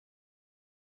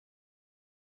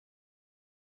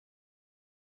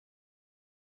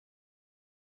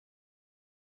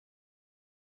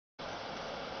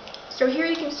So here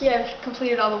you can see I've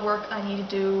completed all the work I need to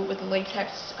do with the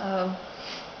latex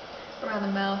around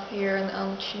the mouth here and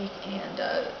on the cheek, and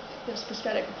this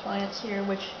prosthetic appliance here,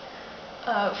 which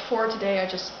for today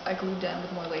I glued down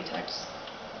with more latex,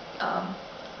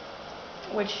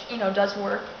 which does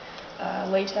work.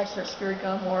 Latex or spirit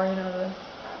gum, or the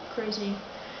crazy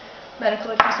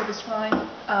medical adhesive is fine.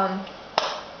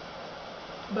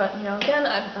 But again,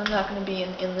 I'm not going to be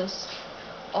in this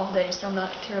all day, so I'm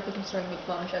not terribly concerned with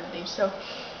longevity. So,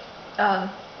 and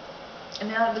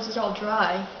now that this is all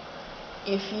dry,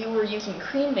 if you were using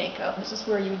cream makeup, this is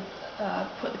where you would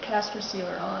put the castor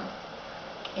sealer on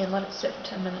and let it sit for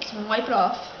 10 minutes and wipe it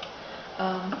off.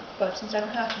 But since I don't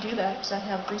have to do that because I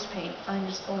have grease paint, I'm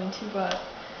just going to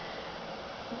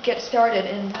get started.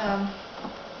 And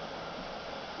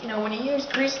when you use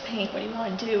grease paint, what you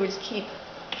want to do is keep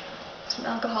some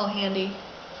alcohol handy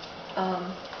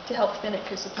to help thin it,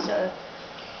 because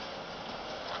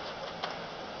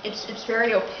it's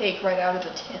very opaque right out of the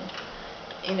tin.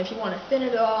 And if you want to thin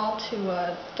it all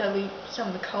to dilute some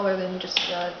of the color, then you just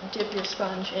dip your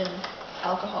sponge in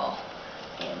alcohol.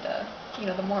 And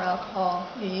the more alcohol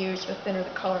you use, the thinner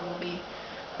the color will be.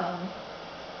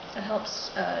 It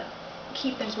helps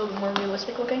keep things a little bit more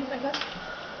realistic looking, I guess.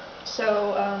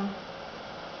 So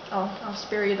I'll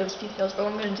spare you those details, but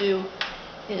what I'm going to do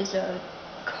is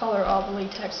color all the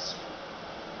latex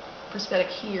prosthetic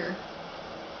here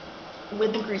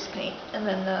with the grease paint, and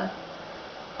then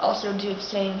also do the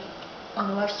same on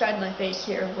the left side of my face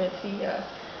here with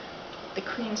the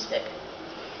cream stick.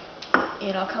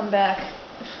 And I'll come back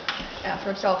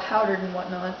after it's all powdered and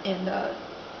whatnot and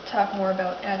talk more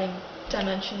about adding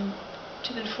dimension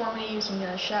to the deformity using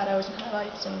shadows and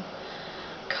highlights and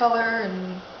color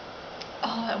and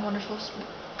all that wonderful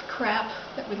crap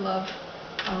that we love,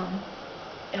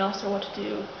 and also what to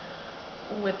do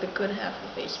with the good half of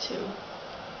the face too.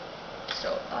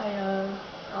 So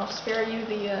I'll spare you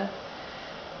the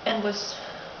endless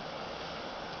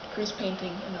grease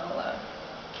painting, and I'll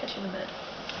catch you in a minute.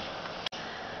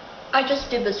 I just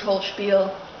did this whole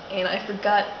spiel and I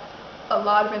forgot a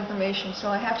lot of information, so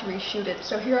I have to reshoot it.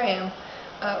 So here I am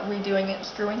redoing it,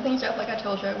 screwing things up like I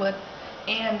told you I would,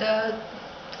 and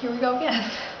here we go again.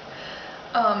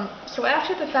 So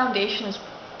after the foundation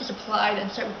is applied and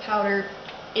set with powder,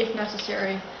 if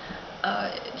necessary,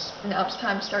 now it's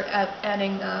time to start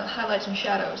adding highlights and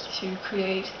shadows to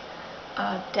create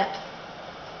depth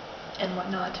and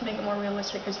whatnot, to make it more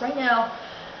realistic. Because right now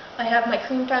I have my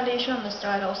cream foundation on this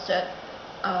side all set,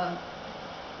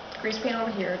 grease paint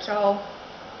over here, it's all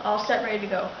set, ready to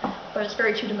go, but it's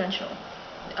very two-dimensional.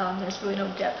 There's really no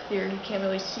depth here. You can't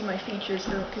really see my features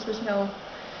because there's no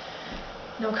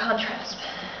contrast.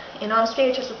 And on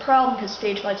stage there's a problem because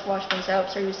stage lights wash things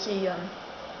out, so you see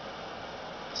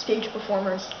stage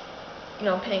performers,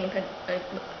 paying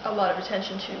a lot of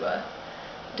attention to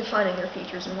defining their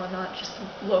features and whatnot, just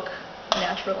to look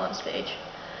natural on stage.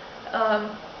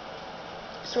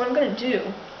 So what I'm going to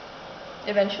do,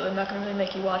 eventually, I'm not going to really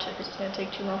make you watch it because it's going to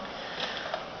take too long,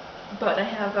 but I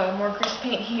have more grease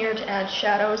paint here to add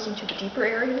shadows into the deeper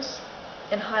areas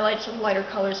and highlights with lighter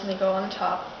colors when they go on the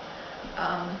top.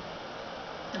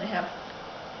 And I have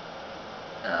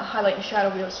highlight and shadow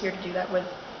wheels here to do that with.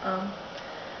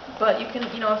 But you can,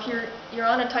 if you're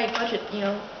on a tight budget,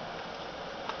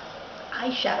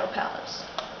 eyeshadow palettes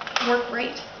work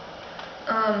great.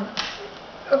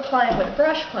 Apply them with a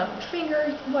brush, apply them with a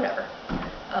finger, whatever.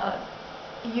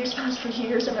 You use those for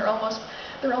years, and they're almost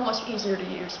easier to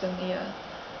use than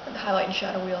the highlight and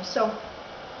shadow wheels. So,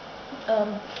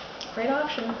 great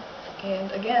option.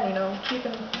 And again,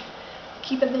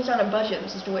 keeping things on a budget,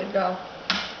 this is the way to go.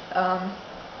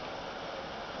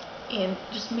 And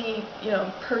just me,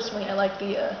 personally, I like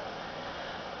the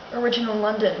original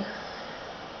London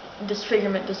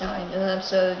disfigurement design, and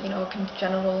that's a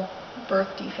congenital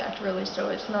birth defect, really. So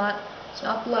it's not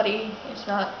bloody, it's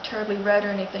not terribly red or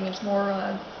anything. It's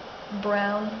more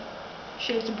brown,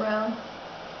 shades of brown.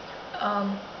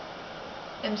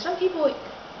 And some people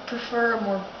prefer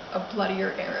a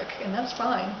bloodier Eric, and that's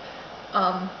fine.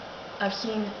 I've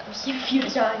seen a few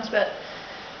designs, but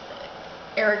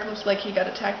Eric looks like he got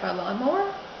attacked by a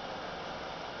lawnmower,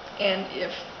 and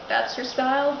if that's your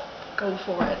style, go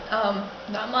for it.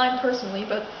 Not mine personally,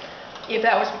 but if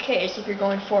that was the case, if you're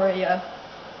going for a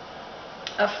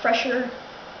fresher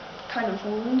kind of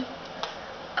wound,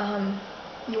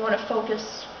 you want to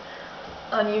focus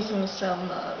on using some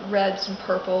reds and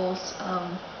purples,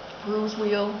 bruise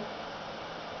wheel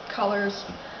colors,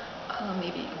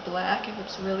 maybe black if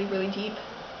it's really, really deep,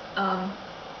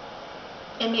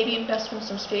 and maybe invest in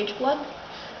some stage blood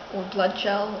or blood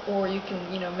gel, or you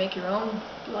can, make your own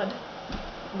blood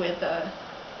with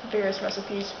various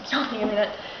recipes on the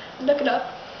internet. Look it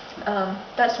up.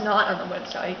 That's not on the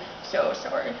website, so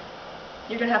sorry.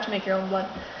 You're gonna have to make your own blood.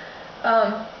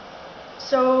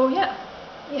 So yeah.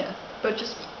 But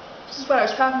just this is what I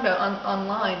was talking about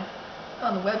online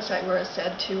on the website, where it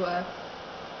said to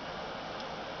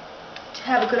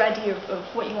have a good idea of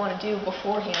what you want to do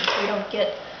beforehand, so you don't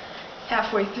get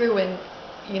halfway through and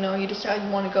you decide you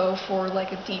want to go for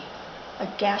like a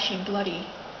gashy, bloody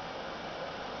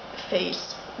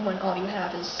face when all you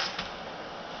have is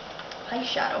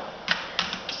eyeshadow.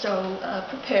 So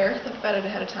prepare, think about it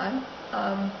ahead of time,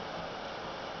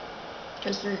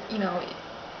 because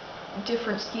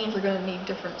different schemes are going to need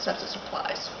different sets of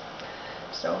supplies.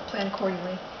 So plan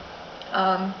accordingly.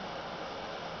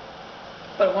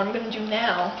 But what I'm going to do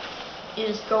now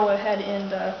is go ahead and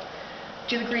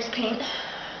do the grease paint,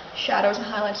 shadows and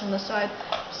highlights on the side,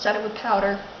 set it with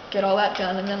powder, get all that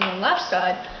done, and then on the left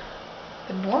side,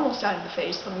 the normal side of the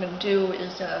face, what I'm going to do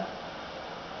is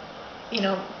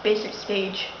basic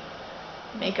stage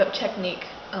makeup technique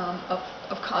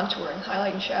of contouring,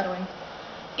 highlighting, shadowing,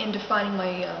 and defining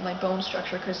my bone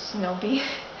structure, because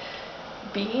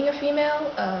being a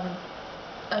female,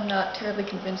 I'm not terribly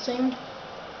convincing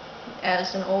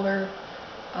as an older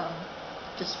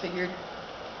disfigured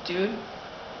dude.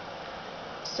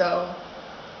 So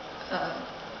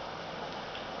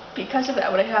because of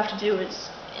that, what I have to do is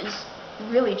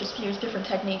really just use different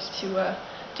techniques to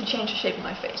change the shape of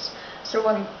my face. So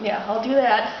I'll do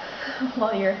that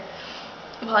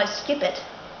while I skip it,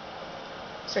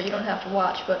 so you don't have to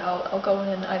watch. But I'll go in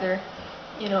and either,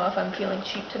 if I'm feeling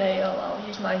cheap today, I'll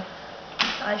use my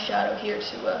eyeshadow here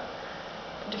to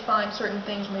define certain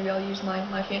things. Maybe I'll use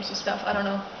my fancy stuff. I don't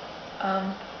know.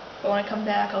 But when I come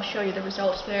back, I'll show you the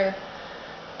results there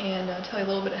and tell you a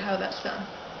little bit of how that's done.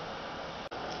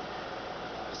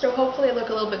 So hopefully I look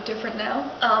a little bit different now.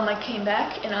 I came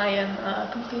back and I am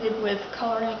completed with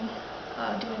coloring,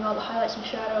 doing all the highlights and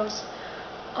shadows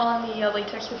on the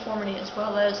Latex Performity, as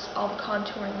well as all the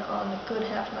contouring on the good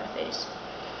half of my face.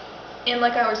 And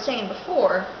like I was saying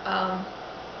before,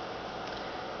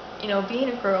 being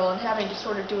a girl and having to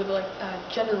sort of do like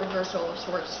gender reversal of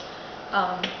sorts,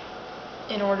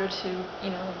 in order to,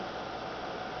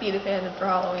 be the fan for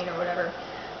Halloween or whatever,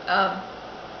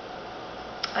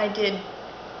 I did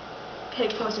pay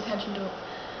close attention to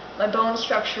my bone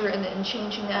structure and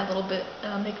changing that a little bit,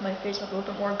 making my face look a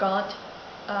little bit more gaunt,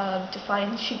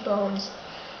 defining the cheekbones,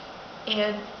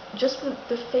 and just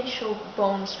the facial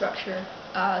bone structure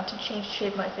to change the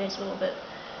shape of my face a little bit,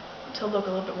 to look a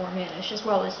little bit more mannish, as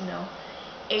well as,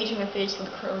 aging the face with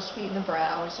the crow's feet and the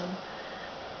brows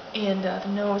and the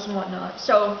nose and whatnot.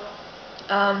 So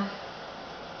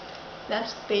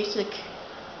that's basic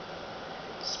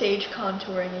stage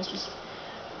contouring, is just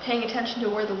paying attention to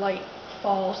where the light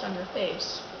falls on your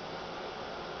face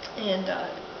and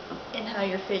how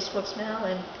your face looks now,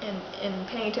 and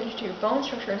paying attention to your bone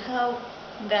structure and how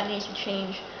that needs to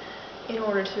change in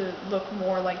order to look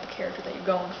more like the character that you're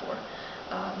going for.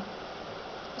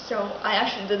 So I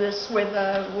actually did this with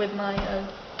my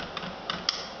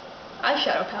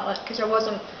eyeshadow palette, because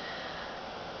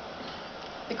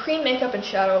the cream makeup and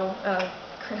shadow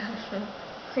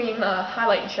cream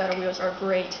highlight and shadow wheels are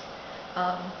great,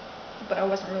 but I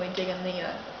wasn't really digging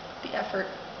the effort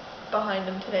behind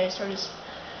them today, so I just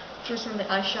threw some of the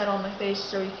eyeshadow on my face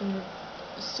so you can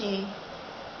see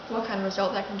what kind of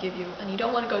result that can give you. And you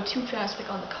don't want to go too drastic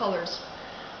on the colors,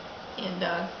 and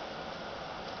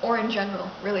or in general,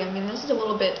 really. I mean, this is a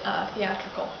little bit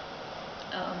theatrical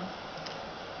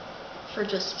for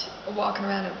just walking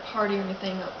around at a party or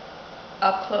anything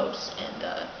up close,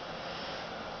 and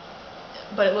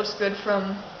but it looks good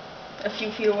from a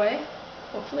few feet away,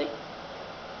 hopefully,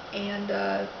 and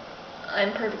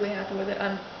I'm perfectly happy with it.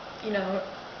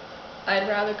 I'd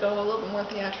rather go a little bit more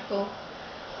theatrical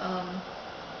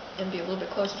and be a little bit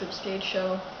closer to the stage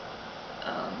show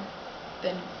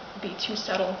than be too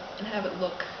subtle and have it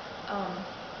look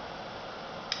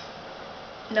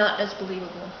not as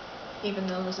believable, even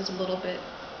though this is a little bit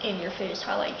in your face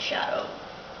highlight, shadow,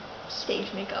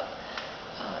 stage makeup.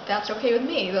 That's okay with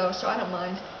me though, so I don't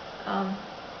mind.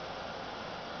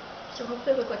 So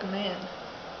hopefully I look like a man.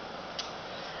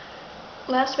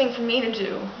 Last thing for me to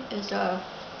do is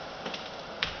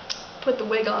put the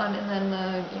wig on and then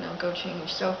go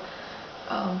change. So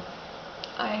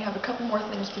I have a couple more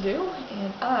things to do,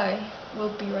 and I will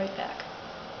be right back.